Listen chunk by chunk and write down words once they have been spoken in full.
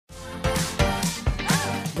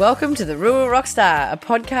Welcome to The Rural Rockstar, a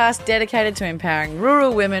podcast dedicated to empowering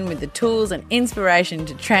rural women with the tools and inspiration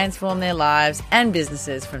to transform their lives and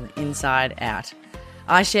businesses from the inside out.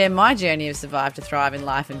 I share my journey of survive to thrive in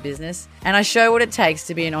life and business, and I show what it takes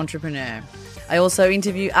to be an entrepreneur. I also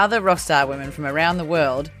interview other rockstar women from around the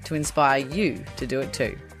world to inspire you to do it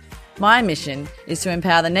too. My mission is to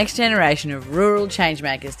empower the next generation of rural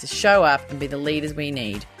changemakers to show up and be the leaders we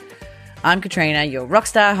need. I'm Katrina, your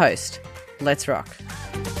rockstar host. Let's rock.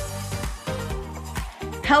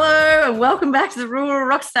 Hello and welcome back to the Rural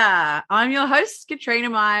Rockstar. I'm your host, Katrina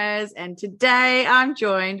Myers, and today I'm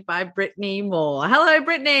joined by Brittany Moore. Hello,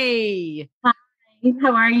 Brittany. Hi,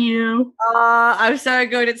 how are you? I'm so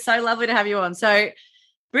good. It's so lovely to have you on. So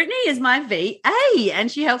Brittany is my VA and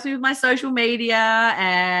she helps me with my social media,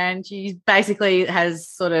 and she basically has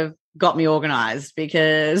sort of got me organized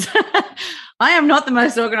because I am not the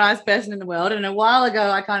most organized person in the world. And a while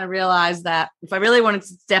ago, I kind of realized that if I really wanted to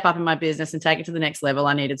step up in my business and take it to the next level,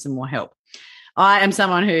 I needed some more help. I am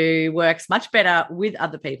someone who works much better with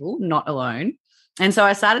other people, not alone. And so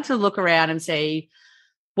I started to look around and see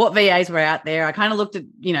what VAs were out there. I kind of looked at,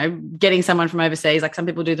 getting someone from overseas, like some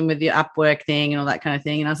people do them with the Upwork thing and all that kind of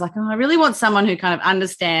thing. And I was like, I really want someone who kind of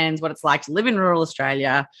understands what it's like to live in rural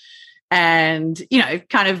Australia and,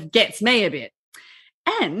 kind of gets me a bit.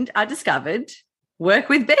 And I discovered Work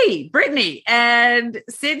with Brittany. And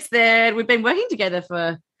since then, we've been working together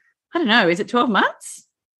for, I don't know, is it 12 months?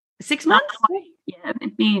 6 months? Yeah,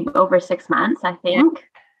 it'd be over 6 months, I think.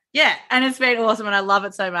 Yeah, and it's been awesome and I love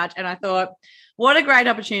it so much. And I thought, what a great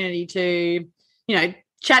opportunity to,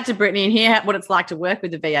 chat to Brittany and hear what it's like to work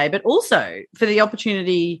with the VA, but also for the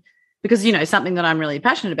opportunity, because, something that I'm really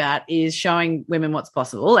passionate about is showing women what's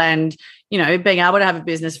possible and, being able to have a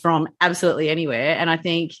business from absolutely anywhere. And I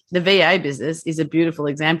think the VA business is a beautiful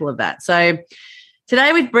example of that. So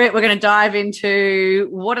today with Britt, we're going to dive into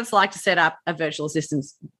what it's like to set up a virtual assistant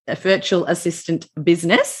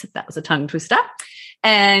business. That was a tongue twister.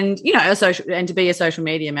 And, to be a social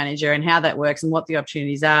media manager and how that works and what the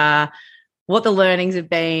opportunities are, what the learnings have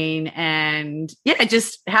been, and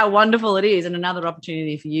just how wonderful it is and another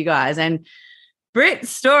opportunity for you guys. And Britt's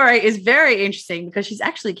story is very interesting because she's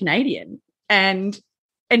actually Canadian and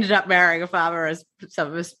ended up marrying a farmer, as some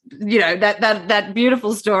of us, that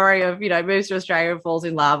beautiful story of, moves to Australia and falls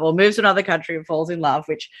in love, or moves to another country and falls in love,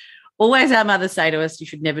 which always our mothers say to us, you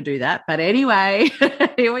should never do that. But anyway,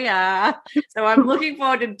 here we are. So I'm looking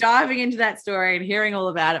forward to diving into that story and hearing all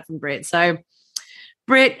about it from Britt. So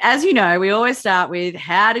Britt, as you know, we always start with,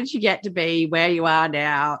 how did you get to be where you are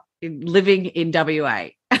now, living in WA?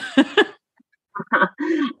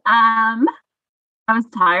 I was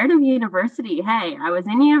tired of university. Hey, I was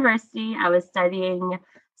in university. I was studying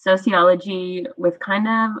sociology with kind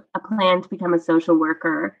of a plan to become a social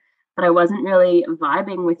worker, but I wasn't really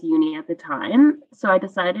vibing with uni at the time. So I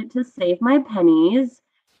decided to save my pennies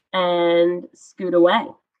and scoot away.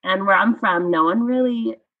 And where I'm from, no one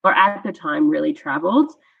really, or at the time, really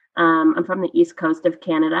traveled. I'm from the East Coast of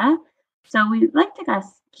Canada. So we like to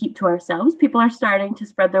keep to ourselves. People are starting to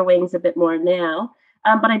spread their wings a bit more now.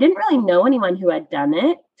 But I didn't really know anyone who had done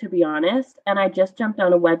it, to be honest. And I just jumped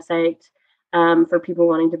on a website for people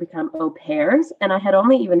wanting to become au pairs. And I had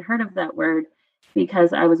only even heard of that word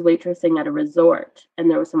because I was waitressing at a resort and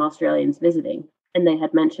there were some Australians visiting and they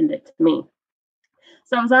had mentioned it to me.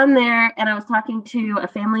 So I was on there and I was talking to a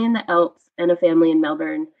family in the Alps and a family in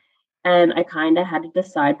Melbourne. And I kind of had to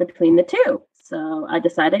decide between the two. So I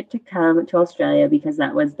decided to come to Australia because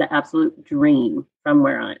that was the absolute dream from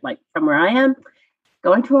where I am.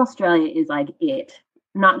 Going to Australia is like it.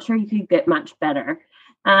 Not sure you could get much better.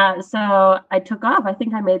 So I took off. I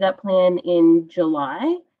think I made that plan in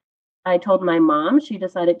July. I told my mom. She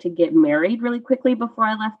decided to get married really quickly before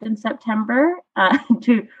I left in September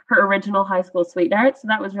to her original high school sweetheart. So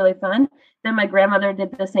that was really fun. Then my grandmother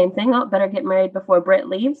did the same thing. Oh, better get married before Britt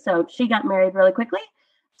leaves. So she got married really quickly.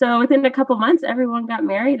 So within a couple months, everyone got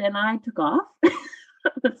married and I took off.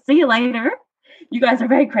 See you later. You guys are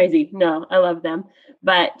very crazy. No, I love them.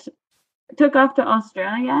 But took off to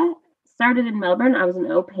Australia, started in Melbourne. I was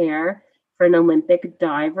an au pair for an Olympic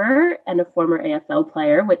diver and a former AFL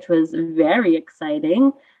player, which was very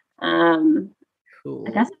exciting. Cool.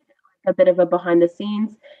 I guess a bit of a behind the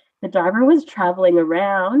scenes. The diver was traveling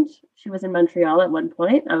around. She was in Montreal at one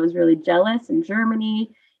point. I was really jealous, in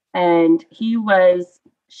Germany. And he was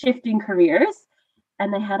shifting careers.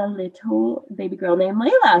 And they had a little baby girl named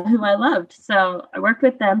Layla, who I loved. So I worked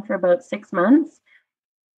with them for about 6 months.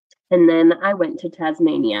 And then I went to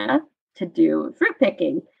Tasmania to do fruit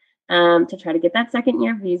picking, to try to get that second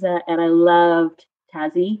year visa. And I loved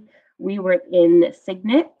Tassie. We were in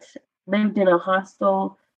Cygnet, lived in a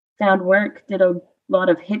hostel found work, did a lot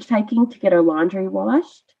of hitchhiking to get our laundry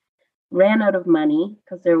washed, ran out of money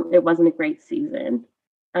because it wasn't a great season.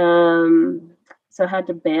 So I had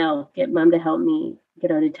to bail, get mom to help me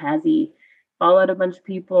get out of Tassie, followed a bunch of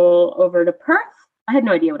people over to Perth. I had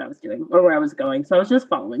no idea what I was doing or where I was going. So I was just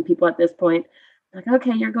following people at this point. Like,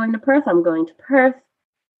 okay, you're going to Perth. I'm going to Perth.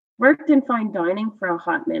 Worked in fine dining for a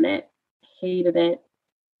hot minute. Hated it.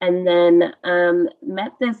 And then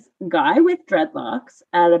met this guy with dreadlocks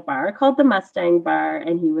at a bar called the Mustang Bar.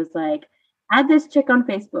 And he was like, add this chick on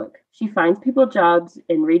Facebook. She finds people jobs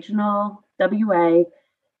in regional WA.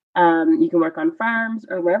 You can work on farms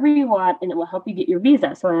or wherever you want, and it will help you get your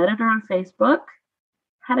visa. So I added her on Facebook.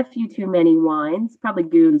 Had a few too many wines, probably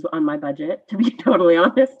goons on my budget, to be totally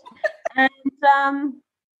honest. And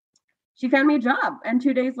she found me a job. And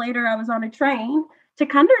 2 days later, I was on a train to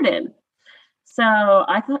Cunderdin. So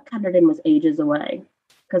I thought Cunderdin was ages away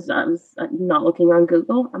because I was not looking on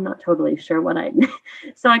Google. I'm not totally sure what I...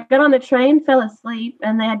 So I got on the train, fell asleep,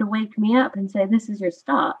 and they had to wake me up and say, this is your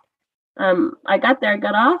stop. I got there,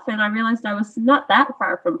 got off, and I realized I was not that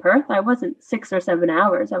far from Perth. I wasn't 6 or 7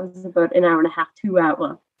 hours. I was about an hour and a half, 2 hours,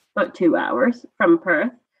 well, about 2 hours from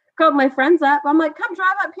Perth. Called my friends up. I'm like, come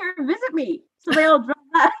drive up here and visit me. So they all drove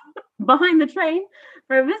up behind the train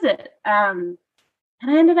for a visit. And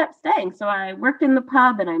I ended up staying. So I worked in the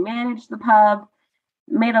pub and I managed the pub,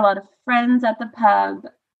 made a lot of friends at the pub,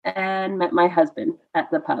 and met my husband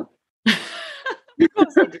at the pub.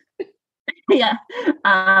 Yeah,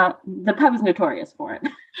 the pub is notorious for it.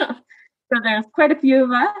 So there's quite a few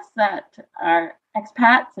of us that are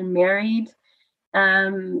expats and married.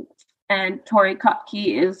 And Tori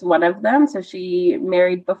Kopke is one of them. So she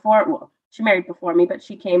married before me, but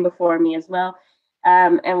she came before me as well,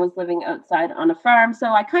 and was living outside on a farm.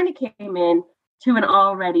 So I kind of came in to an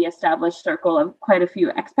already established circle of quite a few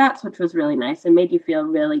expats, which was really nice and made you feel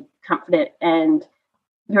really confident. And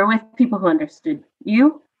you're with people who understood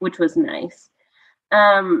you, which was nice.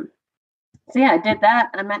 So yeah, I did that.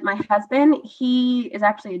 I met my husband. He is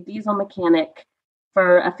actually a diesel mechanic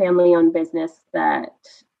for a family-owned business that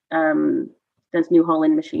does New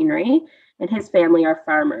Holland machinery, and his family are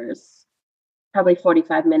farmers, probably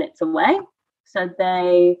 45 minutes away. So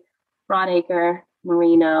they, Broadacre,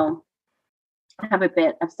 Merino, have a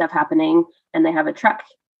bit of stuff happening, and they have a truck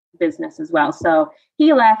business as well. So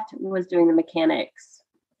he left, was doing the mechanics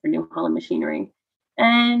for New Holland machinery,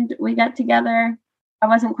 and we got together. I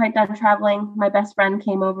wasn't quite done traveling. My best friend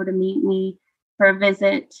came over to meet me for a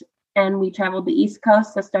visit, and we traveled the East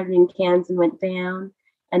Coast. So started in Cairns and went down,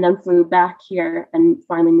 and then flew back here and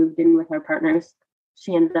finally moved in with our partners.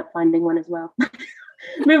 She ended up finding one as well.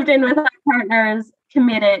 Moved in with our partners,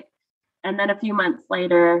 committed, and then a few months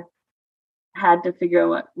later had to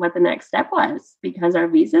figure out what the next step was because our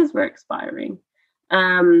visas were expiring.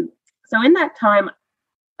 So in that time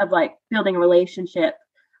of like building a relationship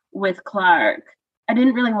with Clark, I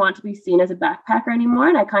didn't really want to be seen as a backpacker anymore.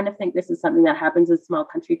 And I kind of think this is something that happens in small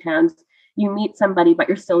country towns. You meet somebody, but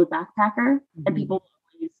you're still a backpacker, and people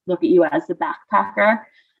always look at you as the backpacker.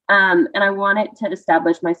 And I wanted to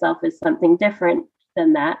establish myself as something different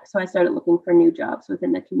than that. So I started looking for new jobs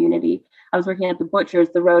within the community. I was working at the Butcher's,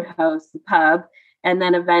 the Roadhouse, the pub, and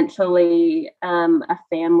then eventually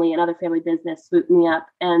another family business swooped me up,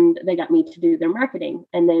 and they got me to do their marketing,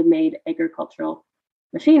 and they made agricultural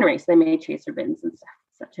machinery. So they made chaser bins and stuff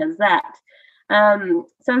such as that.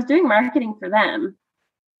 So I was doing marketing for them,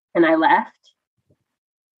 and I left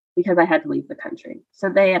because I had to leave the country. So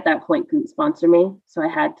they at that point couldn't sponsor me, so I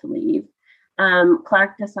had to leave.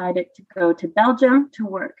 Clark decided to go to Belgium to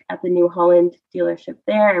work at the New Holland dealership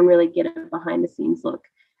there and really get a behind the scenes look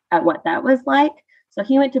at what that was like. So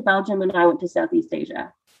he went to Belgium and I went to Southeast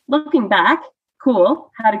Asia. Looking back,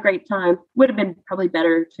 cool, had a great time. Would have been probably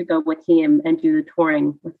better to go with him and do the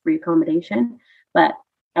touring with free accommodation, but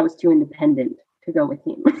I was too independent to go with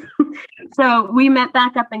him. So we met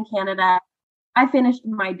back up in Canada. I finished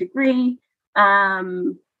my degree,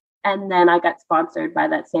 and then I got sponsored by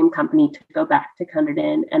that same company to go back to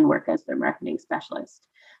Cunderdin and work as their marketing specialist.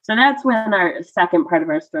 So that's when our second part of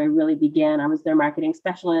our story really began. I was their marketing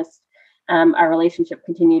specialist. Our relationship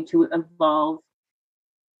continued to evolve.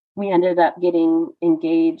 We ended up getting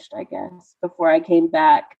engaged, I guess, before I came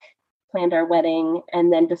back, planned our wedding,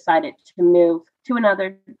 and then decided to move to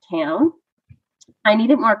another town. I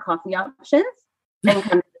needed more coffee options, and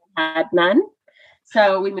Cunderdin had none.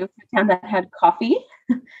 So we moved to a town that had coffee,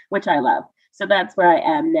 which I love. So that's where I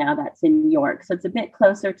am now. That's in York. So it's a bit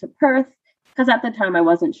closer to Perth, because at the time I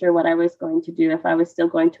wasn't sure what I was going to do, if I was still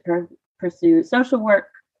going to pursue social work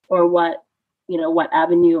or what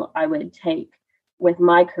avenue I would take with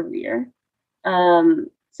my career.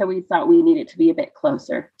 So we thought we needed to be a bit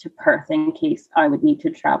closer to Perth in case I would need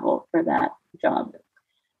to travel for that job.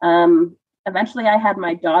 Eventually, I had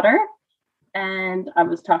my daughter, and I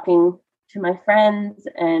was talking to my friends,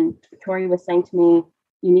 and Tori was saying to me,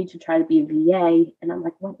 you need to try to be a VA. And I'm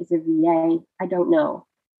like, what is a VA? I don't know.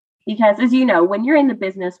 Because as you know, when you're in the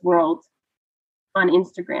business world on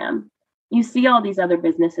Instagram, you see all these other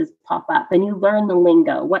businesses pop up and you learn the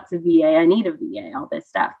lingo. What's a VA? I need a VA, all this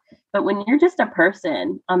stuff. But when you're just a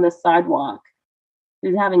person on the sidewalk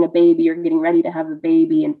who's having a baby or getting ready to have a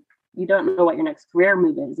baby and you don't know what your next career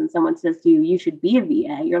move is, and someone says to you, you should be a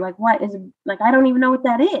VA, you're like, what is, like, I don't even know what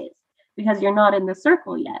that is because you're not in the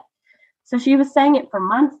circle yet. So she was saying it for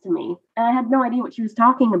months to me, and I had no idea what she was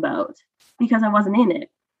talking about because I wasn't in it.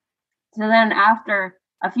 So then after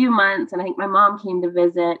a few months, and I think my mom came to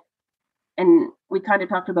visit, and we kind of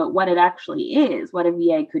talked about what it actually is, what a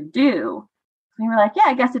VA could do. We were like, yeah,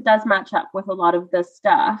 I guess it does match up with a lot of the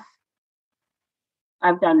stuff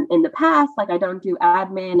I've done in the past. Like, I don't do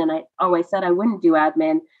admin, and I always said I wouldn't do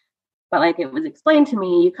admin, but like it was explained to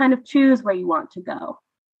me, you kind of choose where you want to go.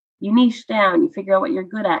 You niche down, you figure out what you're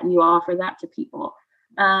good at, and you offer that to people.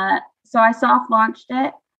 So I soft launched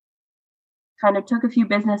it, kind of took a few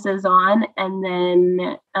businesses on, and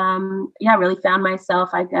then, really found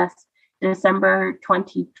myself, I guess, December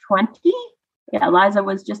 2020. Yeah, Liza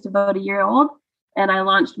was just about a year old, and I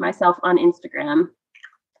launched myself on Instagram,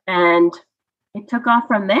 and it took off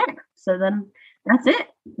from there. So then that's it.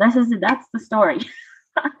 That's the story.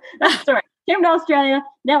 That's the story. Came to Australia.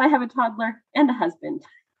 Now I have a toddler and a husband.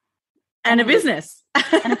 And a business.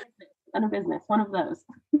 and a business. One of those.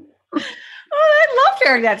 Oh, I love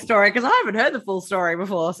hearing that story because I haven't heard the full story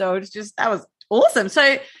before. So it's just, that was awesome.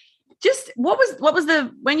 So just what was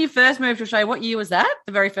when you first moved to Australia, what year was that?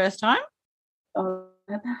 The very first time? Oh,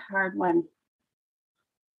 that's a hard one.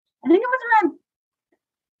 I think it was around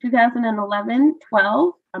 2011,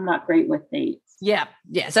 12. I'm not great with dates. Yeah.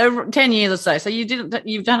 So 10 years or so. So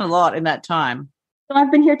you've done a lot in that time. So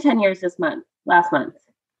I've been here 10 years last month.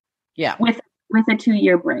 Yeah. With a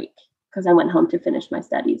 2-year break because I went home to finish my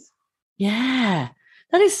studies. Yeah.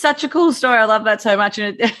 That is such a cool story. I love that so much.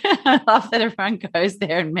 And I love that everyone goes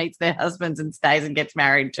there and meets their husbands and stays and gets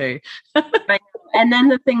married too. And then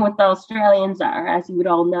the thing with the Australians are, as you would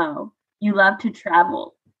all know, you love to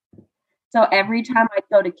travel. So every time I'd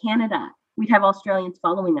go to Canada, we'd have Australians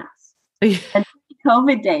following us. Yeah. And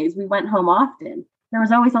COVID days, we went home often. There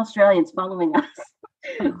was always Australians following us.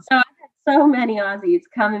 So I had so many Aussies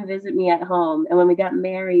come and visit me at home. And when we got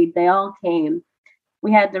married, they all came.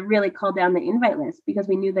 We had to really call down the invite list because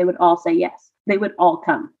we knew they would all say yes. They would all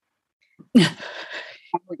come.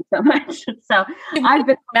 So much. So I've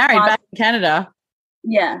been married back in Canada.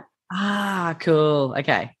 Yeah. Ah, cool.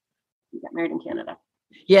 Okay. We got married in Canada.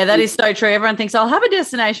 Yeah, that is so true. Everyone thinks I'll have a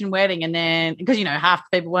destination wedding, and then because half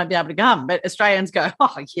the people won't be able to come, but Australians go,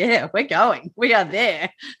 oh yeah, we're going, we are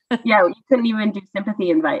there. Yeah, you couldn't even do sympathy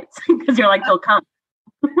invites because you're like, they'll come,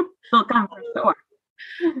 they'll come for sure.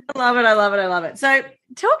 I love it. So talk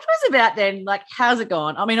to us about then, like, how's it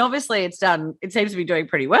gone? I mean, obviously it seems to be doing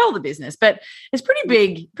pretty well, the business, but it's pretty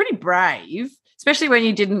big, pretty brave, especially when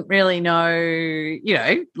you didn't really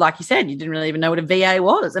know, like you said, you didn't really even know what a VA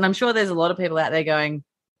was. And I'm sure there's a lot of people out there going,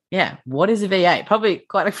 yeah, what is a VA? Probably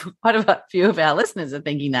quite a few of our listeners are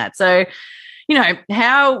thinking that. So,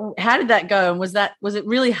 how did that go? And was it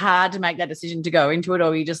really hard to make that decision to go into it, or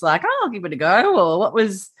were you just like, oh, I'll give it a go? Or what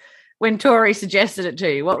was, when Tori suggested it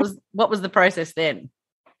to you, what was the process then?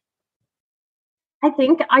 I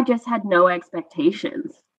think I just had no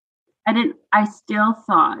expectations. I still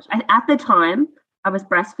thought, at the time, I was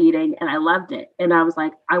breastfeeding and I loved it. And I was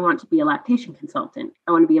like, I want to be a lactation consultant.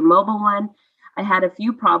 I want to be a mobile one. I had a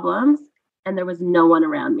few problems and there was no one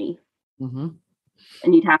around me. Mm-hmm.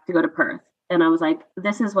 And you'd have to go to Perth. And I was like,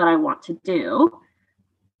 this is what I want to do.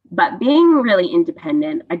 But being really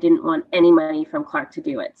independent, I didn't want any money from Clark to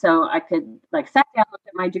do it. So I could sit down, look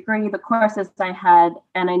at my degree, the courses I had,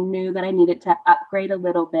 and I knew that I needed to upgrade a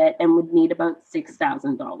little bit and would need about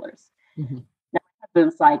 $6,000. Mm-hmm. Now, my husband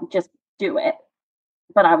was like, just do it.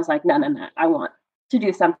 But I was like, no, I want to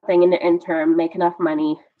do something in the interim, make enough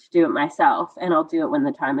money to do it myself, and I'll do it when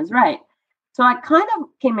the time is right. So I kind of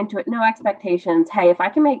came into it, no expectations. Hey, if I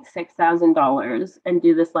can make $6,000 and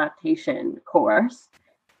do this lactation course,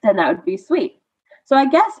 then that would be sweet. So I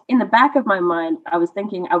guess in the back of my mind, I was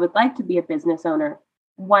thinking I would like to be a business owner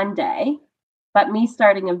one day, but me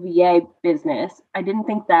starting a VA business, I didn't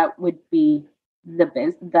think that would be the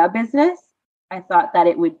business. I thought that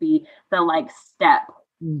it would be the step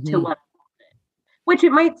to what, which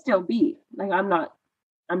it might still be. I'm not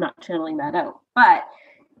channeling that out, but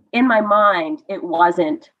in my mind, it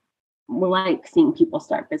wasn't like seeing people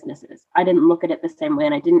start businesses. I didn't look at it the same way,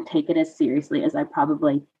 and I didn't take it as seriously as I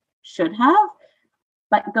probably should have.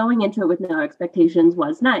 But going into it with no expectations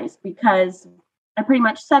was nice, because I pretty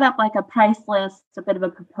much set up like a price list, a bit of a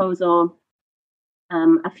proposal.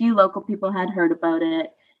 A few local people had heard about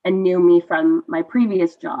it and knew me from my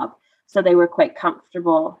previous job, so they were quite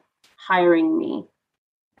comfortable hiring me.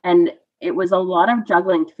 And it was a lot of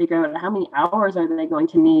juggling to figure out how many hours are they going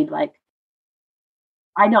to need. Like,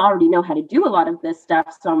 I already know how to do a lot of this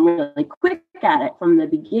stuff, so I'm really quick at it from the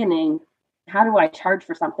beginning. How do I charge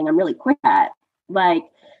for something I'm really quick at? Like,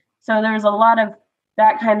 so there's a lot of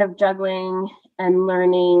that kind of juggling and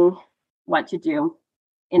learning what to do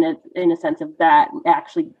in a sense of that,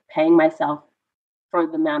 actually paying myself for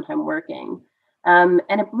the amount I'm working. And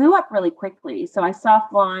it blew up really quickly. So I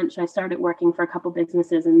soft launched, I started working for a couple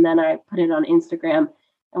businesses, and then I put it on Instagram.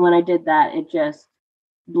 And when I did that, it just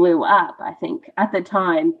blew up. I think at the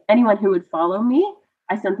time, anyone who would follow me,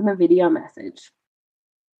 I sent them a video message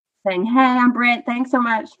saying, "Hey, I'm Britt. Thanks so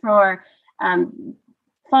much for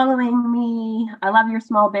following me. I love your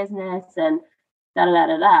small business," and da da da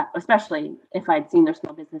da da. Especially if I'd seen their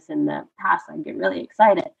small business in the past, I'd get really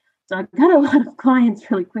excited. So I got a lot of clients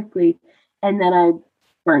really quickly, and then I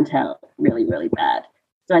burnt out really, really bad.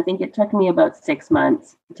 So I think it took me about 6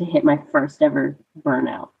 months to hit my first ever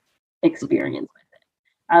burnout experience with it.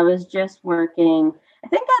 I was just working, I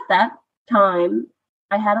think at that time,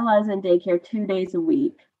 I had Eliza in daycare 2 days a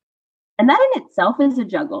week. And that in itself is a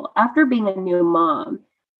juggle. After being a new mom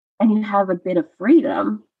and you have a bit of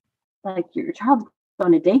freedom, like your child's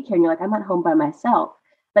going to daycare and you're like, I'm at home by myself.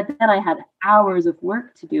 But then I had hours of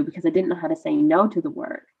work to do because I didn't know how to say no to the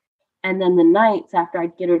work. And then the nights after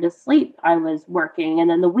I'd get her to sleep, I was working. And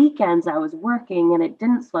then the weekends I was working, and it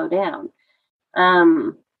didn't slow down.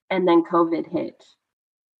 And then COVID hit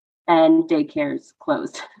and daycares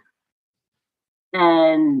closed.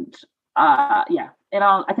 And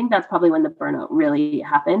I think that's probably when the burnout really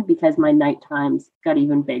happened, because my night times got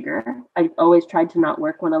even bigger. I always tried to not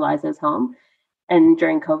work when Eliza's home. And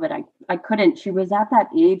during COVID, I couldn't. She was at that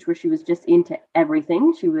age where she was just into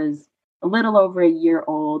everything. She was a little over a year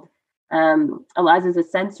old. Eliza's a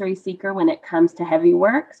sensory seeker when it comes to heavy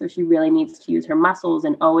work. So she really needs to use her muscles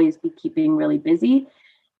and always be keeping really busy.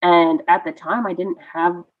 And at the time, I didn't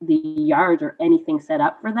have the yard or anything set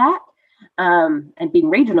up for that. And being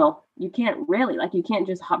regional, you can't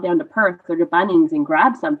just hop down to Perth or to Bunnings and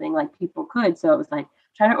grab something like people could. So it was like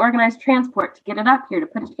trying to organize transport to get it up here, to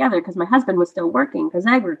put it together, because my husband was still working, because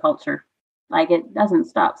agriculture, like, it doesn't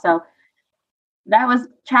stop. So that was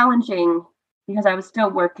challenging because I was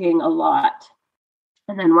still working a lot.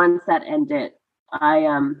 And then once that ended, I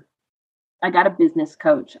got a business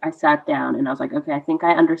coach. I sat down and I was like, okay, I think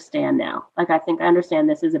I understand now. Like, I think I understand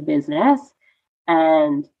this is a business,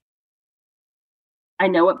 and I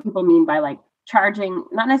know what people mean by like charging,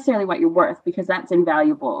 not necessarily what you're worth, because that's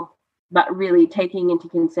invaluable, but really taking into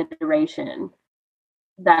consideration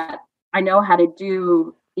that I know how to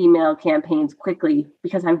do email campaigns quickly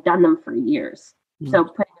because I've done them for years. Mm-hmm. So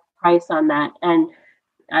putting a price on that. And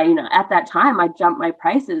at that time, I jumped my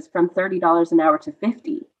prices from $30 an hour to $50.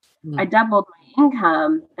 Mm-hmm. I doubled my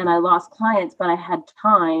income and I lost clients, but I had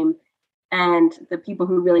time. And the people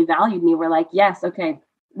who really valued me were like, yes, okay,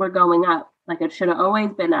 we're going up. Like, it should have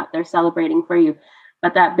always been up. They're celebrating for you.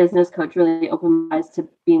 But that business coach really opened my eyes to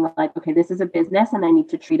being like, okay, this is a business and I need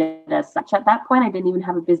to treat it as such. At that point, I didn't even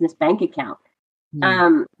have a business bank account.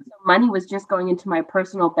 So money was just going into my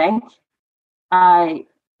personal bank. I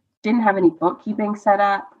didn't have any bookkeeping set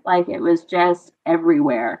up. Like, it was just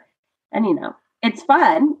everywhere. And, it's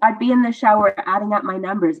fun. I'd be in the shower adding up my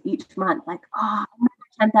numbers each month. Like, another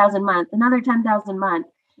 10,000 a month, another 10,000 a month.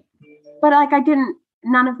 But like,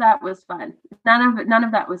 none of that was fun. None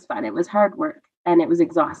of that was fun. It was hard work and it was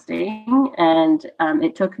exhausting. And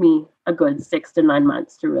it took me a good 6 to 9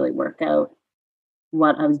 months to really work out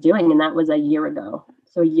what I was doing. And that was a year ago.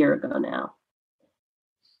 So a year ago now.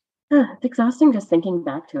 It's exhausting just thinking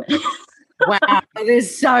back to it. Wow.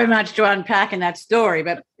 There's so much to unpack in that story.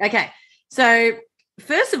 But okay. So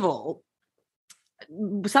first of all,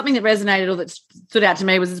 something that resonated or that stood out to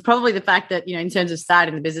me was probably the fact that, in terms of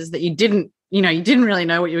starting the business, that you didn't really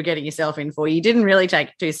know what you were getting yourself in for. You didn't really take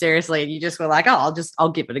it too seriously, and you just were like,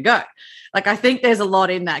 I'll give it a go. Like, I think there's a lot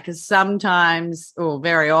in that, because sometimes, or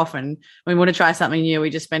very often, when we want to try something new, we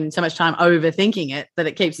just spend so much time overthinking it that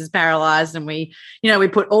it keeps us paralyzed, and we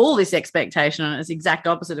put all this expectation on it. It's the exact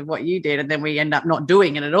opposite of what you did, and then we end up not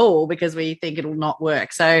doing it at all because we think it'll not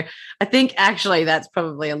work. So I think actually that's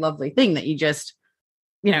probably a lovely thing, that you just,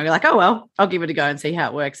 you're like, oh, well, I'll give it a go and see how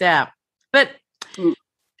it works out. But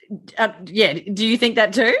Yeah. Do you think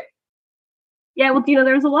that too? Yeah, well,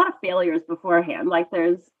 there's a lot of failures beforehand. Like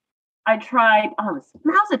I was a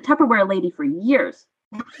Tupperware lady for years.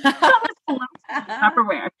 I was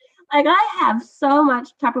Tupperware. Like I have so much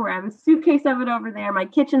Tupperware. I have a suitcase of it over there. My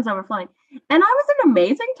kitchen's overflowing. And I was an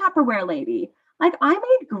amazing Tupperware lady. Like I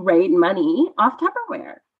made great money off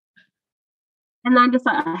Tupperware. And then I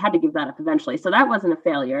decided I had to give that up eventually. So that wasn't a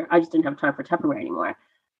failure. I just didn't have time for Tupperware anymore.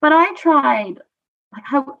 But I tried,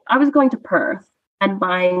 like I was going to Perth and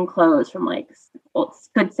buying clothes from like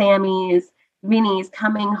Good Sammy's, Vinnie's,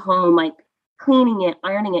 coming home, like cleaning it,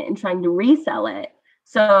 ironing it, and trying to resell it.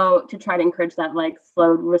 So to try to encourage that like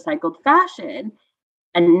slow recycled fashion,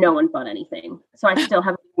 and no one bought anything. So I still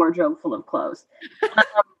have a wardrobe full of clothes. And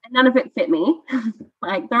none of it fit me.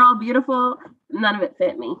 Like they're all beautiful. None of it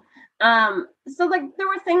fit me. So like there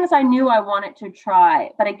were things I knew I wanted to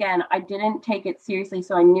try, but again, I didn't take it seriously.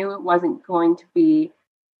 So I knew it wasn't going to be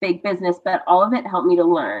big business, but all of it helped me to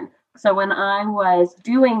learn. So when I was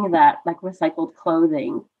doing that, like recycled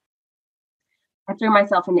clothing, I threw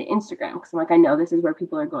myself into Instagram because I'm like, I know this is where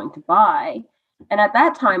people are going to buy. And at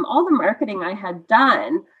that time, all the marketing I had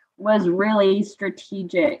done was really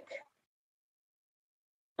strategic,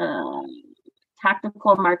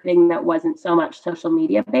 tactical marketing that wasn't so much social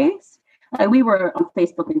media based. Like we were on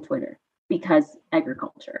Facebook and Twitter because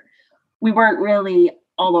agriculture. We weren't really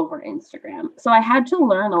all over Instagram. So I had to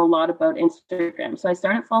learn a lot about Instagram. So I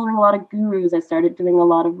started following a lot of gurus. I started doing a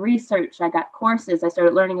lot of research. I got courses. I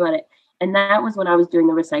started learning about it. And that was when I was doing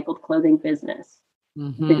the recycled clothing business.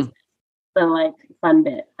 The like fun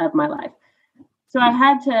bit of my life. So I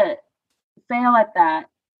had to fail at that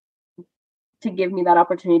to give me that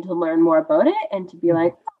opportunity to learn more about it and to be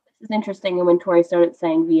like, oh, this is interesting. And when Tori started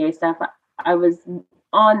saying VA stuff, I was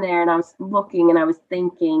on there and I was looking and I was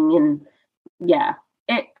thinking, and yeah,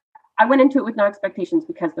 I went into it with no expectations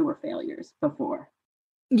because there were failures before.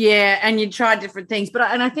 Yeah, and you tried different things, but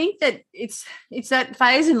I think that it's that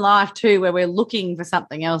phase in life too where we're looking for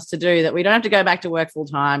something else to do, that we don't have to go back to work full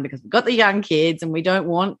time because we've got the young kids and we don't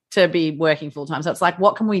want to be working full time. So it's like,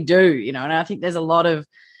 what can we do? And I think there's a lot of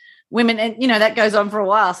women, and that goes on for a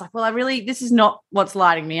while. It's like, well, this is not what's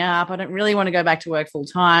lighting me up. I don't really want to go back to work full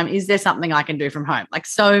time. Is there something I can do from home? Like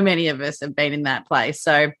so many of us have been in that place.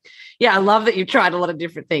 So yeah, I love that you've tried a lot of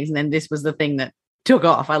different things, and then this was the thing that took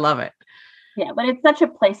off. I love it. Yeah, but it's such a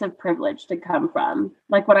place of privilege to come from.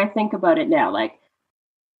 Like when I think about it now, like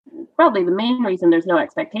probably the main reason there's no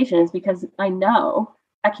expectation is because I know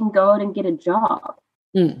I can go out and get a job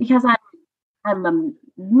because I'm a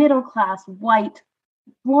middle class, white,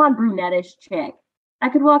 blonde, brunette-ish chick. I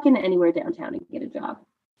could walk into anywhere downtown and get a job.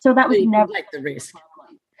 So that was never like the risk.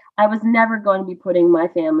 I was never going to be putting my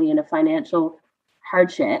family in a financial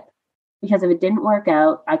hardship. Because if it didn't work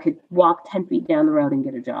out, I could walk 10 feet down the road and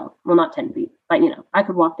get a job. Well, not 10 feet, but, I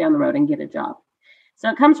could walk down the road and get a job. So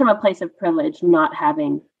it comes from a place of privilege, not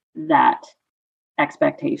having that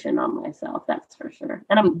expectation on myself. That's for sure.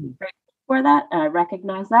 And I'm grateful for that. I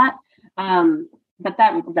recognize that. But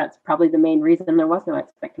that's probably the main reason there was no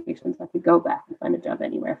expectations. I could go back and find a job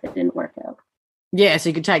anywhere if it didn't work out. Yeah, so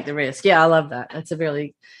you could take the risk. Yeah, I love that. That's a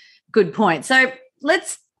really good point. So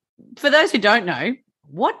for those who don't know,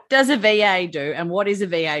 what does a VA do and what is a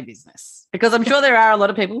VA business? Because I'm sure there are a lot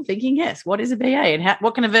of people thinking, yes, what is a VA and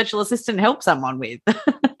what can a virtual assistant help someone with?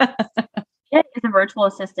 It is a virtual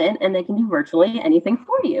assistant and they can do virtually anything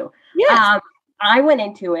for you. Yes. I went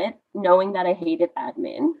into it knowing that I hated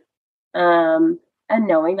admin and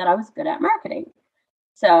knowing that I was good at marketing.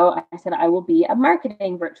 So I said, I will be a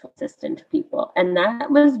marketing virtual assistant to people. And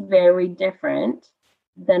that was very different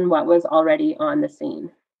than what was already on the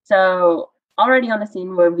scene. So already on the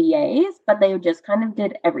scene were VAs, but they just kind of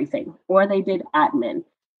did everything, or they did admin.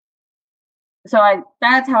 So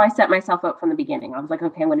that's how I set myself up from the beginning. I was like,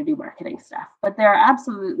 okay, I'm going to do marketing stuff. But there are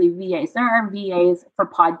absolutely VAs. There are VAs for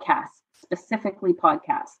podcasts, specifically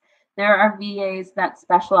podcasts. There are VAs that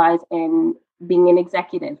specialize in being an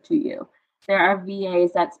executive to you. There are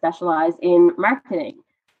VAs that specialize in marketing.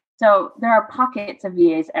 So there are pockets of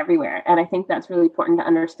VAs everywhere. And I think that's really important to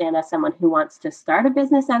understand as someone who wants to start a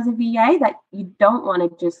business as a VA, that you don't want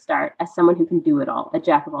to just start as someone who can do it all, a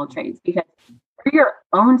jack of all trades, because for your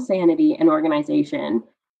own sanity and organization,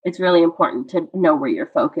 it's really important to know where your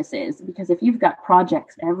focus is, because if you've got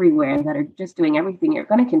projects everywhere that are just doing everything, you're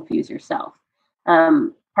going to confuse yourself.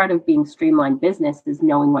 Part of being streamlined business is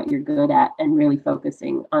knowing what you're good at and really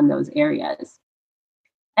focusing on those areas.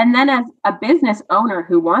 And then as a business owner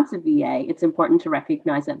who wants a VA, it's important to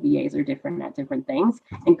recognize that VAs are different at different things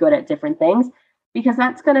and good at different things, because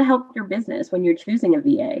that's going to help your business when you're choosing a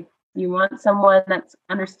VA. You want someone that's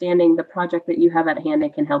understanding the project that you have at hand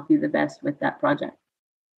and can help you the best with that project.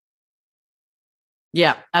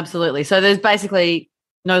 Yeah, absolutely. So there's basically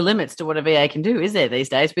no limits to what a VA can do, is there, these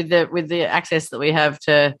days, with the access that we have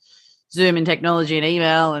to Zoom and technology and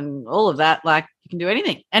email and all of that? Like, you can do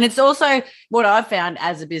anything. And it's also what I've found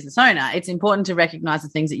as a business owner, it's important to recognize the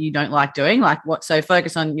things that you don't like doing, so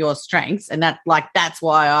focus on your strengths. And that's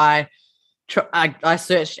why I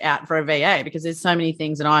searched out for a VA, because there's so many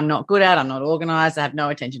things that I'm not good at. I'm not organized. I have no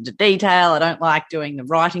attention to detail. I don't like doing the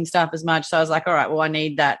writing stuff as much. So I was like, all right, well, I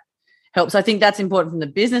need that help. So I think that's important from the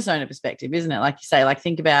business owner perspective, isn't it? Like you say, like,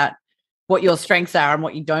 think about what your strengths are and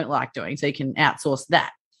what you don't like doing, so you can outsource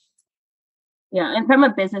that. Yeah. And from a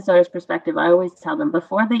business owner's perspective, I always tell them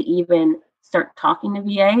before they even start talking to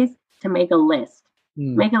VAs to make a list.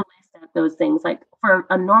 Make a list of those things. Like for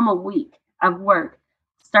a normal week of work,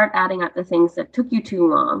 start adding up the things that took you too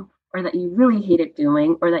long, or that you really hated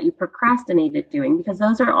doing, or that you procrastinated doing, because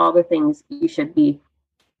those are all the things you should be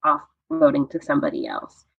offloading to somebody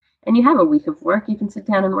else. And you have a week of work, you can sit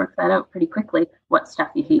down and work that out pretty quickly, what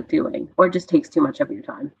stuff you hate doing or just takes too much of your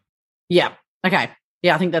time. Yeah. Okay.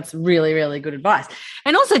 Yeah, I think that's really, really good advice.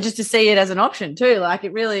 And also just to see it as an option too. Like,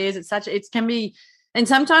 it really is. It can be, and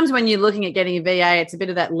sometimes when you're looking at getting a VA, it's a bit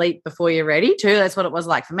of that leap before you're ready too. That's what it was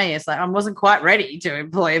like for me. It's like, I wasn't quite ready to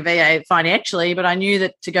employ a VA financially, but I knew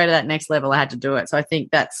that to go to that next level, I had to do it. So I think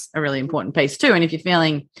that's a really important piece too. And if you're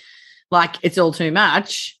feeling like it's all too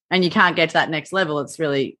much and you can't get to that next level, it's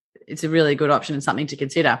a really good option and something to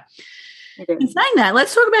consider. In saying that,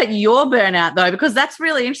 let's talk about your burnout though, because that's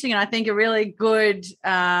really interesting, and I think a really good,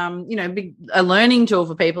 a learning tool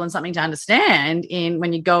for people and something to understand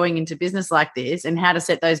when you're going into business like this, and how to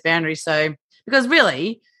set those boundaries. So, because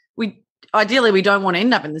really, ideally we don't want to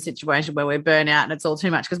end up in the situation where we're burnt out and it's all too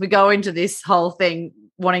much, because we go into this whole thing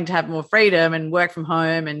wanting to have more freedom and work from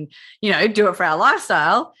home and, do it for our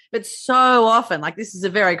lifestyle. But so often, like, this is a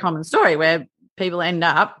very common story where people end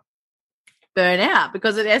up burn out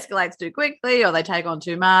because it escalates too quickly, or they take on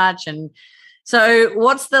too much. And so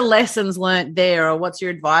what's the lessons learned there, or what's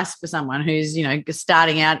your advice for someone who's,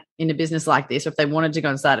 starting out in a business like this, or if they wanted to go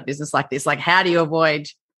and start a business like this? Like, how do you avoid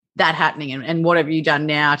that happening, and what have you done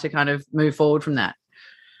now to kind of move forward from that?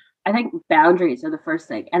 I think boundaries are the first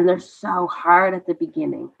thing, and they're so hard at the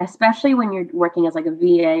beginning, especially when you're working as like a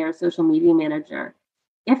VA or a social media manager.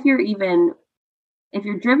 If you're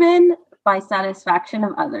driven by satisfaction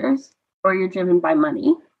of others, or you're driven by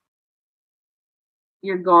money,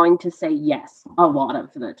 you're going to say yes a lot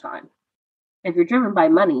of the time. If you're driven by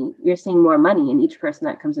money, you're seeing more money in each person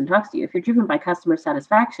that comes and talks to you. If you're driven by customer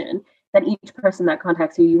satisfaction, then each person that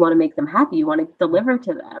contacts you, you want to make them happy. You want to deliver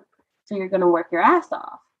to them. So you're going to work your ass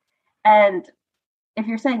off. And if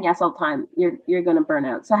you're saying yes all the time, you're going to burn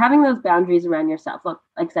out. So having those boundaries around yourself,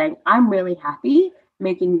 like saying, I'm really happy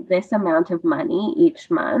making this amount of money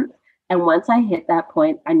each month. And once I hit that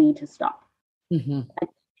point, I need to stop. Until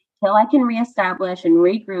I can reestablish and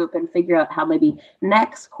regroup and figure out how maybe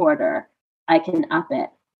next quarter I can up it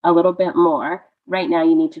a little bit more. Right now,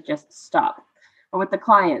 you need to just stop. Or with the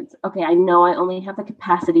clients, okay, I know I only have the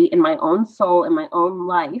capacity in my own soul, in my own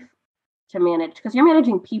life to manage, because you're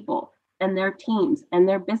managing people and their teams and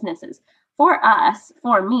their businesses. For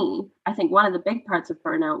me, I think one of the big parts of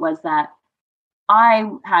burnout was that I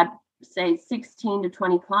had, say, 16 to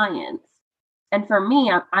 20 clients. And for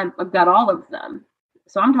me, I've got all of them.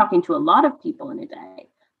 So I'm talking to a lot of people in a day.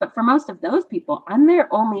 But for most of those people, I'm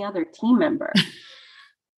their only other team member.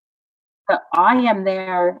 But I'm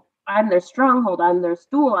their stronghold, I'm their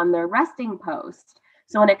stool, I'm their resting post.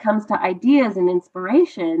 So when it comes to ideas and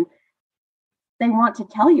inspiration, they want to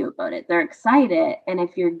tell you about it. They're excited. And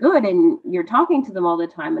if you're good and you're talking to them all the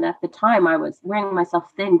time, and at the time I was wearing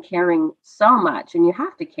myself thin, caring so much, and you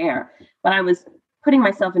have to care, but I was putting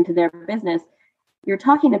myself into their business. You're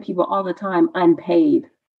talking to people all the time, unpaid,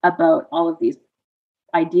 about all of these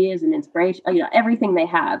ideas and inspiration, everything they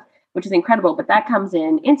have, which is incredible. But that comes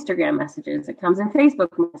in Instagram messages, it comes in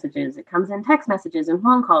Facebook messages, it comes in text messages and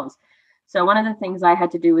phone calls. So one of the things I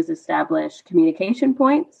had to do was establish communication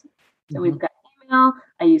points. So we've got email,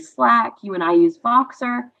 I use Slack, you and I use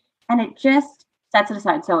Voxer, and it just sets it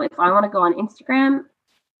aside. So if I want to go on Instagram,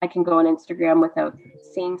 I can go on Instagram without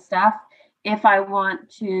seeing stuff. If I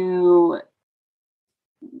want to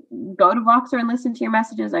go to Voxer and listen to your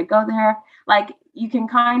messages, I go there. Like, you can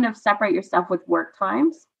kind of separate yourself with work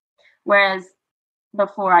times. Whereas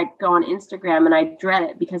before, I'd go on Instagram and I'd dread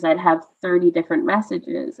it because I'd have 30 different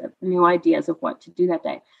messages of new ideas of what to do that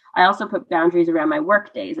day. I also put boundaries around my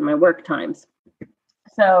work days and my work times.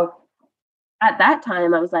 So at that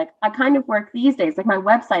time, I was like, I kind of work these days. Like my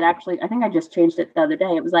website, actually, I think I just changed it the other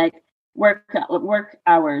day. It was like work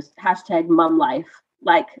hours, hashtag mom life.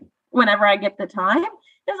 Like whenever I get the time,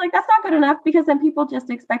 it's like, that's not good enough, because then people just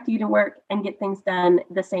expect you to work and get things done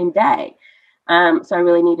the same day. So I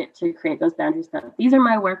really needed to create those boundaries. But these are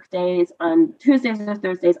my work days. On Tuesdays or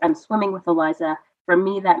Thursdays, I'm swimming with Eliza. For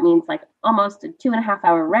me, that means like almost a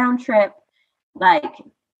 2.5-hour round trip. Like,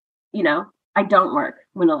 I don't work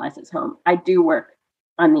when Eliza's home. I do work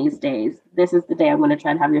on these days. This is the day I'm going to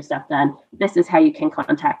try and have your stuff done. This is how you can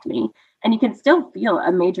contact me. And you can still feel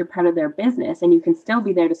a major part of their business, and you can still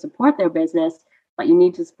be there to support their business, but you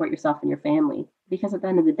need to support yourself and your family, because at the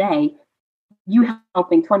end of the day, you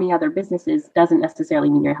helping 20 other businesses doesn't necessarily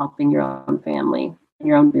mean you're helping your own family,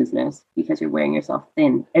 your own business, because you're wearing yourself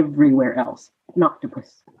thin everywhere else. An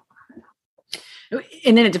octopus.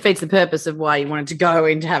 And then it defeats the purpose of why you wanted to go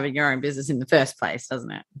into having your own business in the first place,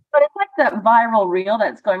 doesn't it? But it's like that viral reel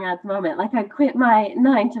that's going on at the moment. Like, I quit my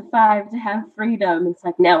 9 to 5 to have freedom. It's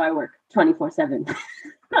like, now I work 24/7.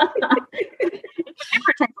 It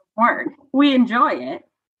takes work. We enjoy it.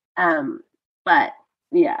 But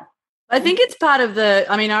yeah. I think it's part of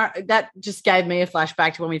that just gave me a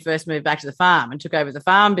flashback to when we first moved back to the farm and took over the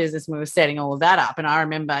farm business, and we were setting all of that up. And I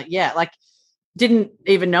remember, didn't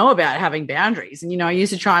even know about having boundaries. And, I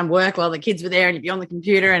used to try and work while the kids were there, and you'd be on the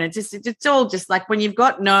computer, and it's all just like when you've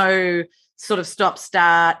got no sort of stop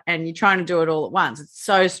start and you're trying to do it all at once, it's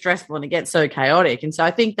so stressful and it gets so chaotic. And so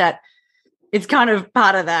I think that it's kind of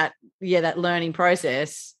part of that, that learning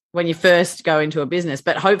process when you first go into a business.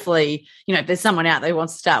 But hopefully, if there's someone out there who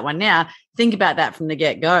wants to start one now, think about that from the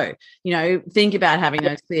get-go. Think about having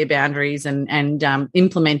those clear boundaries and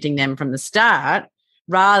implementing them from the start,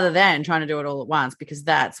 rather than trying to do it all at once, because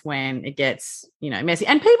that's when it gets, messy.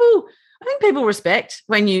 And I think people respect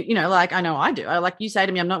when like I know I do. Like you say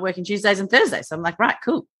to me, I'm not working Tuesdays and Thursdays. So I'm like, right,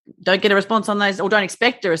 cool. Don't get a response on those, or don't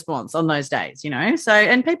expect a response on those days, So,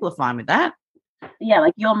 and people are fine with that. Yeah,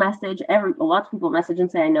 like you'll message lots of people message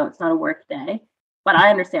and say, I know it's not a work day, but I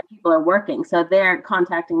understand people are working. So they're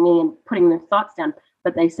contacting me and putting their thoughts down,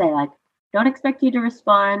 but they say, like, don't expect you to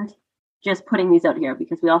respond, just putting these out here,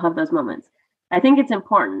 because we all have those moments. I think it's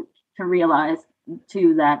important to realize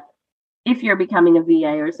too that if you're becoming a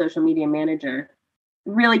VA or a social media manager,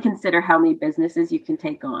 really consider how many businesses you can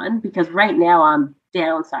take on, because right now I'm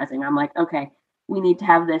downsizing. I'm like, okay, we need to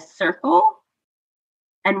have this circle,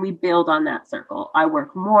 and we build on that circle. I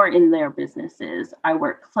work more in their businesses. I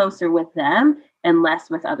work closer with them and less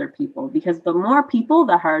with other people, because the more people,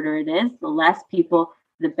 the harder it is. The less people,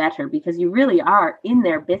 the better, because you really are in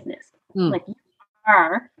their business. Like, you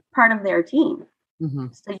are part of their team. Mm-hmm.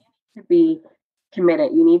 So you need to be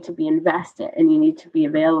committed. You need to be invested, and you need to be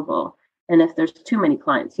available. And if there's too many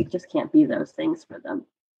clients, you just can't be those things for them.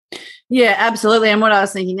 Yeah, absolutely. And what I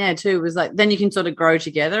was thinking there too was, like, then you can sort of grow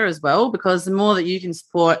together as well, because the more that you can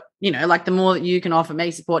support, like the more that you can offer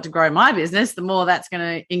me support to grow my business, the more that's going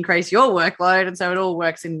to increase your workload. And so it all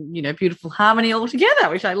works in, beautiful harmony all together,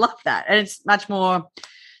 which I love that. And it's much more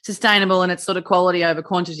sustainable, and it's sort of quality over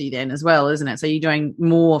quantity then as well, isn't it? So you're doing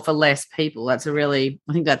more for less people. I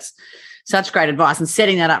think that's such great advice, and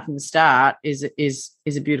setting that up from the start is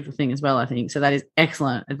a beautiful thing as well, I think. So that is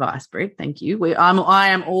excellent advice, Britt. Thank you. I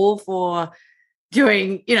am all for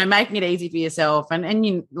doing, making it easy for yourself, and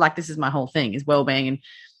you, like, this is my whole thing, is well-being and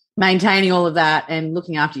maintaining all of that and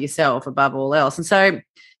looking after yourself above all else. And so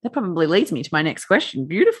that probably leads me to my next question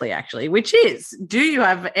beautifully, actually, which is, do you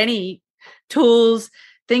have any tools,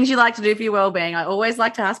 things you like to do for your well-being? I always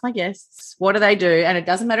like to ask my guests, what do they do? And it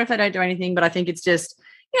doesn't matter if they don't do anything, but I think it's just,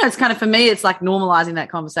 it's kind of, for me, it's like normalizing that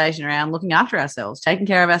conversation around looking after ourselves, taking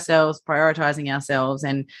care of ourselves, prioritizing ourselves,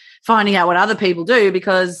 and finding out what other people do,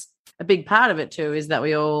 because a big part of it too is that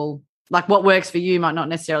we all, like, what works for you might not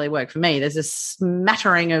necessarily work for me. There's a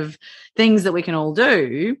smattering of things that we can all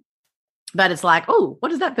do, but it's like, oh, what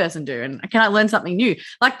does that person do? And can I learn something new?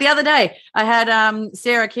 Like the other day, I had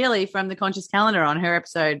Sarah Keeley from The Conscious Calendar on. Her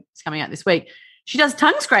episode is coming out this week. She does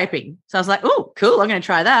tongue scraping. So I was like, oh, cool, I'm going to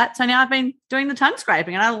try that. So now I've been doing the tongue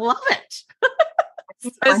scraping, and I love it. So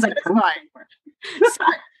satisfying. So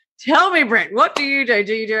tell me, Britt, what do you do?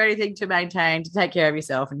 Do you do anything to maintain, to take care of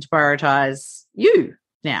yourself, and to prioritize you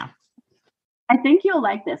now? I think you'll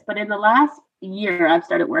like this, but in the last year, I've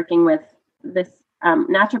started working with this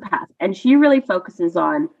naturopath, and she really focuses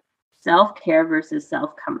on self-care versus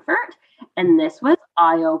self-comfort. And this was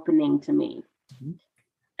eye-opening to me. Mm-hmm.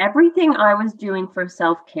 Everything I was doing for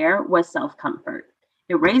self-care was self-comfort.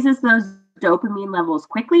 It raises those dopamine levels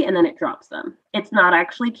quickly, and then it drops them. It's not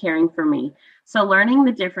actually caring for me. So learning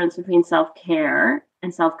the difference between self-care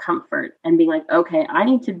and self-comfort, and being like, okay, I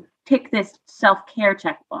need to tick this self-care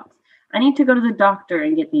checkbox. I need to go to the doctor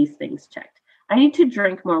and get these things checked. I need to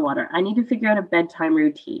drink more water. I need to figure out a bedtime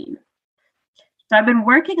routine. So I've been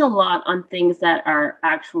working a lot on things that are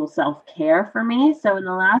actual self-care for me. So in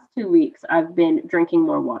the last 2 weeks, I've been drinking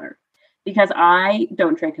more water because I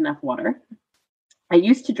don't drink enough water. I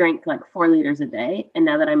used to drink like 4 liters a day. And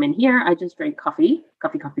now that I'm in here, I just drink coffee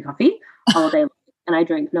all day long, and I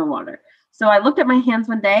drink no water. So I looked at my hands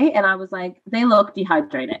one day and I was like, they look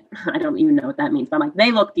dehydrated. I don't even know what that means, but I'm like,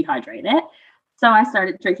 they look dehydrated. So I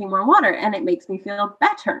started drinking more water and it makes me feel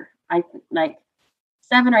better. I like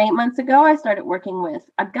 7 or 8 months ago, I started working with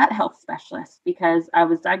a gut health specialist because I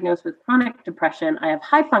was diagnosed with chronic depression. I have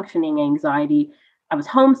high functioning anxiety. I was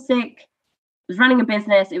homesick. I was running a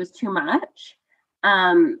business. It was too much.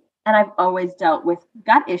 And I've always dealt with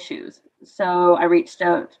gut issues. So I reached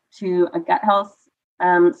out to a gut health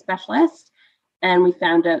specialist, and we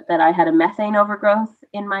found out that I had a methane overgrowth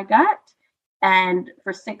in my gut. And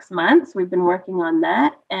for 6 months, we've been working on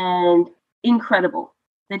that, and incredible.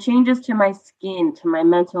 The changes to my skin, to my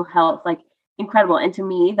mental health, like incredible. And to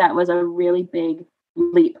me, that was a really big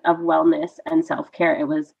leap of wellness and self-care. It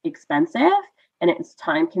was expensive and it's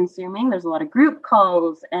time consuming. There's a lot of group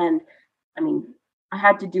calls. And I mean, I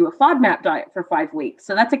had to do a FODMAP diet for 5 weeks.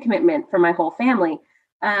 So that's a commitment for my whole family.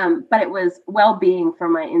 But it was well-being for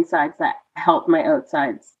my insides that helped my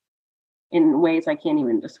outsides in ways I can't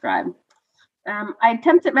even describe. I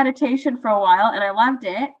attempted meditation for a while and I loved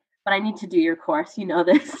it, but I need to do your course. You know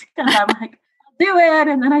this, because I'm like, I'll do it,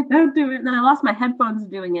 and then I don't do it. And then I lost my headphones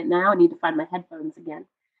doing it now. I need to find my headphones again.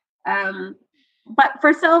 But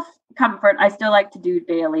for self-comfort, I still like to do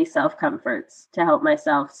daily self-comforts to help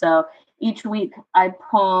myself. So each week I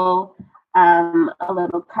pull a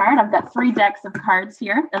little card. I've got 3 decks of cards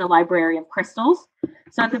here and a library of crystals.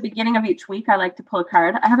 So at the beginning of each week, I like to pull a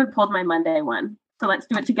card. I haven't pulled my Monday one. So let's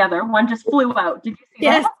do it together. One just flew out. Did you see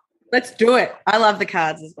that? Yes, let's do it. I love the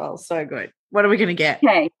cards as well. So good. What are we going to get?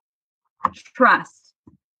 Okay. Trust.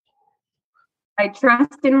 I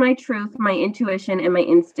trust in my truth, my intuition, and my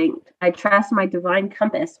instinct. I trust my divine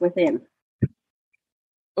compass within.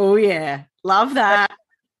 Oh, yeah. Love that.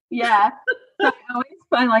 Yeah. So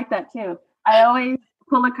I like that too. I always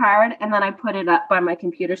pull a card and then I put it up by my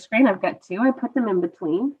computer screen. I've got 2. I put them in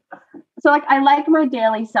between. So like I like my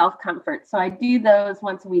daily self-comfort. So I do those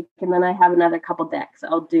once a week, and then I have another couple decks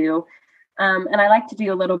I'll do. And I like to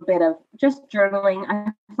do a little bit of just journaling.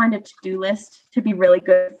 I find a to-do list to be really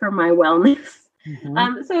good for my wellness.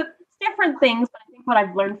 Mm-hmm. So it's different things, but I think what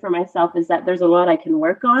I've learned for myself is that there's a lot I can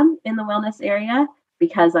work on in the wellness area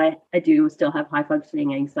because I do still have high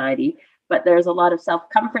functioning anxiety, but there's a lot of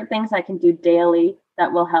self-comfort things I can do daily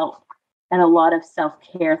that will help, and a lot of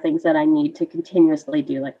self-care things that I need to continuously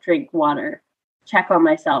do, like drink water, check on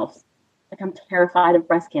myself. Like I'm terrified of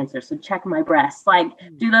breast cancer, so check my breasts. Like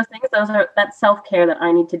do those things. That's self-care that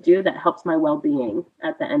I need to do that helps my well-being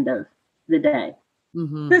at the end of the day.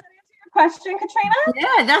 Mm-hmm. Does that answer your question, Katrina?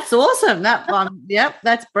 Yeah, that's awesome. Yep,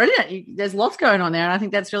 that's brilliant. There's lots going on there, and I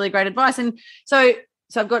think that's really great advice. And so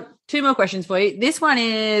I've got 2 more questions for you. This one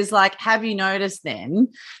is like, have you noticed then,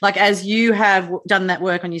 like as you have done that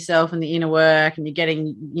work on yourself and the inner work, and you're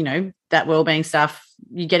getting, that well-being stuff,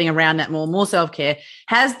 you're getting around that more self-care,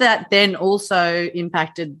 has that then also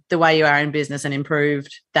impacted the way you are in business and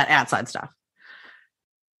improved that outside stuff?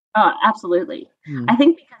 Oh, absolutely. I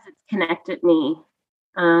think because it's connected me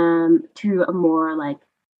to a more like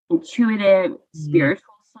intuitive,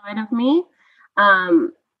 spiritual side of me.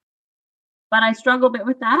 But I struggle a bit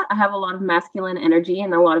with that. I have a lot of masculine energy,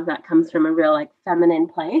 and a lot of that comes from a real like feminine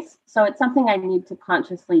place. So it's something I need to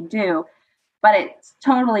consciously do, but it's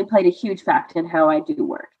totally played a huge factor in how I do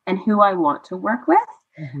work and who I want to work with.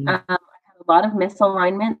 Mm-hmm. I've had a lot of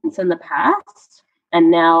misalignments in the past,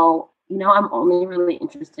 and now, I'm only really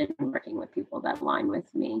interested in working with people that align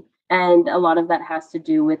with me. And a lot of that has to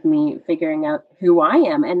do with me figuring out who I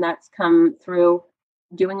am. And that's come through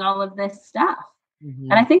doing all of this stuff.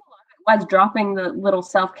 Mm-hmm. And I think was dropping the little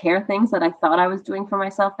self-care things that I thought I was doing for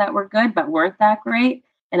myself that were good, but weren't that great,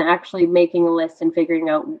 and actually making a list and figuring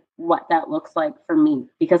out what that looks like for me,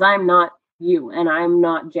 because I'm not you, and I'm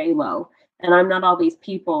not J-Lo, and I'm not all these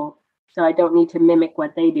people. So I don't need to mimic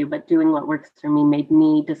what they do, but doing what works for me made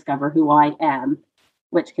me discover who I am,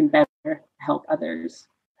 which can better help others,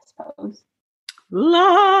 I suppose.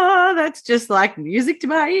 That's just like music to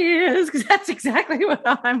my ears, because that's exactly what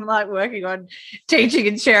I'm like working on teaching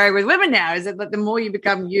and sharing with women now, is that the more you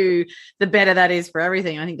become you, the better that is for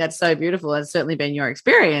everything. I think that's so beautiful. It's certainly been your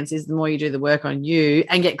experience, is the more you do the work on you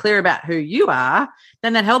and get clear about who you are,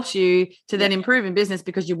 then that helps you to then improve in business,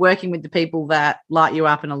 because you're working with the people that light you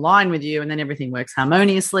up and align with you, and then everything works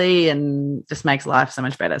harmoniously and just makes life so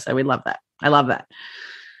much better. So we love that. I love that.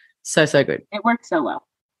 So good. It works so well.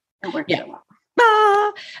 So well.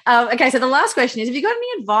 Okay, so the last question is, have you got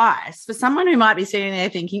any advice for someone who might be sitting there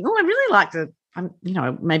thinking, oh, I'd really like to,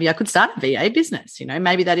 maybe I could start a VA business,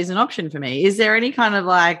 maybe that is an option for me. Is there any kind of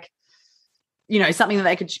like, something that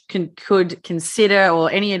they could consider,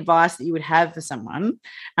 or any advice that you would have for someone?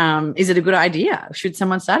 Is it a good idea? Should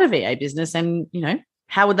someone start a VA business, and,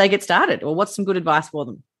 how would they get started, or what's some good advice for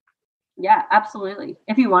them? Yeah, absolutely.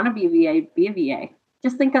 If you want to be a VA, be a VA.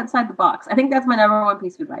 Just think outside the box. I think that's my number one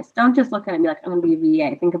piece of advice. Don't just look at it and be like, I'm going to be a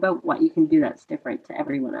VA. Think about what you can do that's different to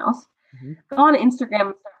everyone else. Mm-hmm. Go on Instagram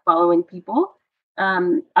and start following people,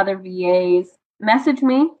 other VAs. Message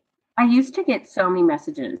me. I used to get so many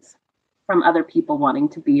messages from other people wanting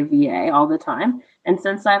to be a VA all the time. And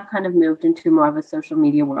since I've kind of moved into more of a social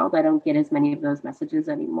media world, I don't get as many of those messages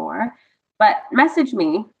anymore. But message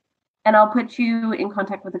me, and I'll put you in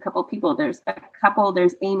contact with a couple of people. There's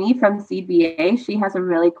Amy from Seed VA. She has a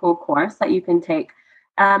really cool course that you can take.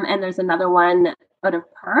 And there's another one out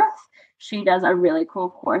of Perth. She does a really cool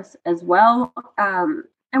course as well.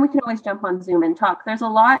 And we can always jump on Zoom and talk. There's a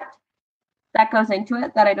lot that goes into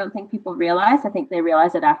it that I don't think people realize. I think they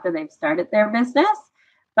realize it after they've started their business.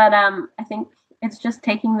 But I think it's just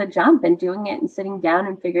taking the jump and doing it and sitting down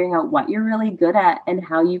and figuring out what you're really good at and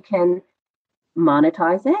how you can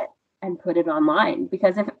monetize it and put it online.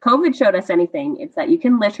 Because if COVID showed us anything, it's that you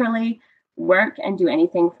can literally work and do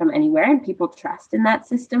anything from anywhere, and people trust in that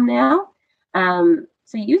system now.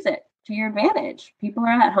 So use it to your advantage. People are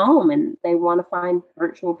at home and they want to find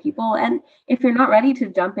virtual people. And if you're not ready to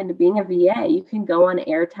jump into being a VA, you can go on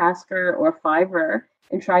Airtasker or Fiverr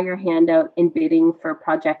and try your hand out in bidding for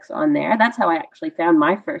projects on there. That's how I actually found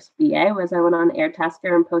my first VA. Was I went on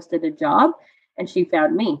Airtasker and posted a job, and she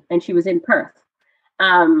found me, and she was in Perth.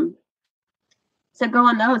 So go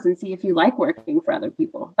on those and see if you like working for other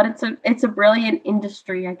people. But it's a brilliant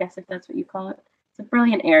industry, I guess, if that's what you call it. It's a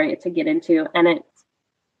brilliant area to get into, and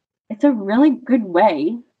it's a really good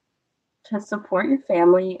way to support your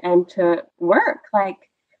family and to work.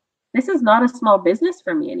 Like, this is not a small business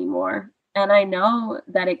for me anymore. And I know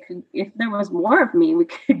that it could, if there was more of me, we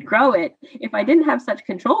could grow it. If I didn't have such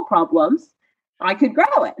control problems, I could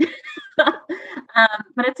grow it.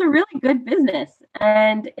 But it's a really good business,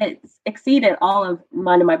 and it's exceeded all of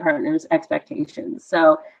mine and my partner's expectations.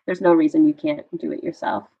 So there's no reason you can't do it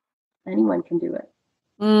yourself. Anyone can do it.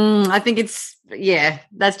 I think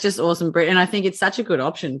that's just awesome, Britt. And I think it's such a good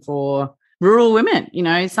option for rural women.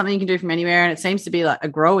 It's something you can do from anywhere. And it seems to be like a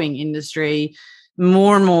growing industry,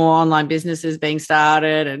 more and more online businesses being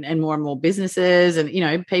started, and more businesses,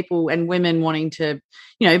 and, people and women wanting to,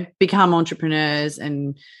 become entrepreneurs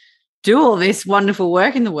and do all this wonderful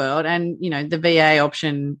work in the world. And, the VA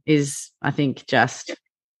option is, I think, just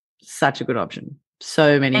such a good option.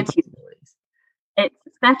 So many possibilities. It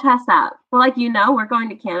set us up. Well, we're going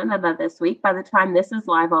to Canada this week. By the time this is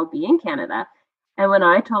live, I'll be in Canada. And when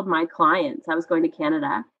I told my clients I was going to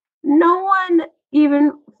Canada, no one,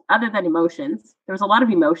 even other than emotions, there was a lot of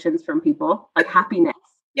emotions from people, like happiness.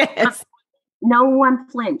 Yes. No one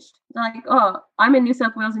flinched. They're like, oh, I'm in New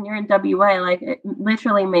South Wales and you're in WA. Like, it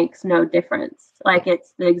literally makes no difference. Like,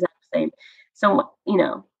 it's the exact same. So,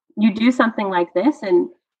 you do something like this, and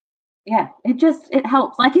yeah, it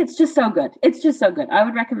helps. Like, it's just so good. It's just so good. I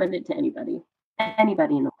would recommend it to anybody in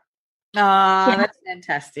the world. That's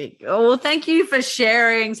fantastic. Oh, well, thank you for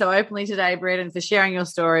sharing so openly today, Britt, and for sharing your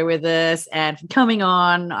story with us and for coming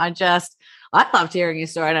on. I loved hearing your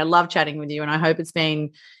story, and I love chatting with you, and I hope it's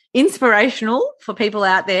been inspirational for people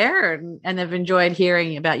out there, and they've enjoyed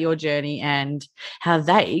hearing about your journey and how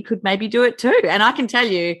they could maybe do it too. And I can tell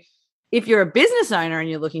you, if you're a business owner and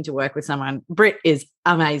you're looking to work with someone, Britt is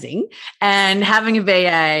amazing. And having a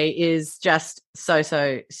VA is just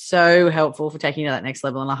so helpful for taking you to that next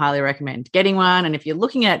level. And I highly recommend getting one. And if you're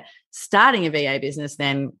looking at starting a VA business,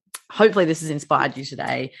 then hopefully this has inspired you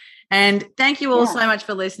today. And thank you all so much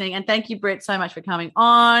for listening. And thank you, Britt, so much for coming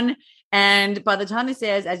on. And by the time this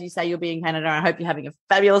airs, as you say, you'll be in Canada. I hope you're having a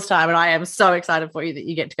fabulous time. And I am so excited for you that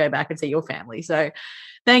you get to go back and see your family. So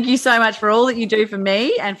thank you so much for all that you do for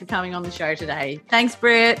me and for coming on the show today. Thanks,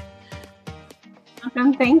 Britt.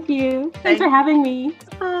 Awesome. Thank you. Thanks for having me.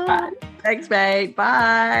 Thanks, mate.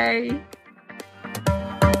 Bye.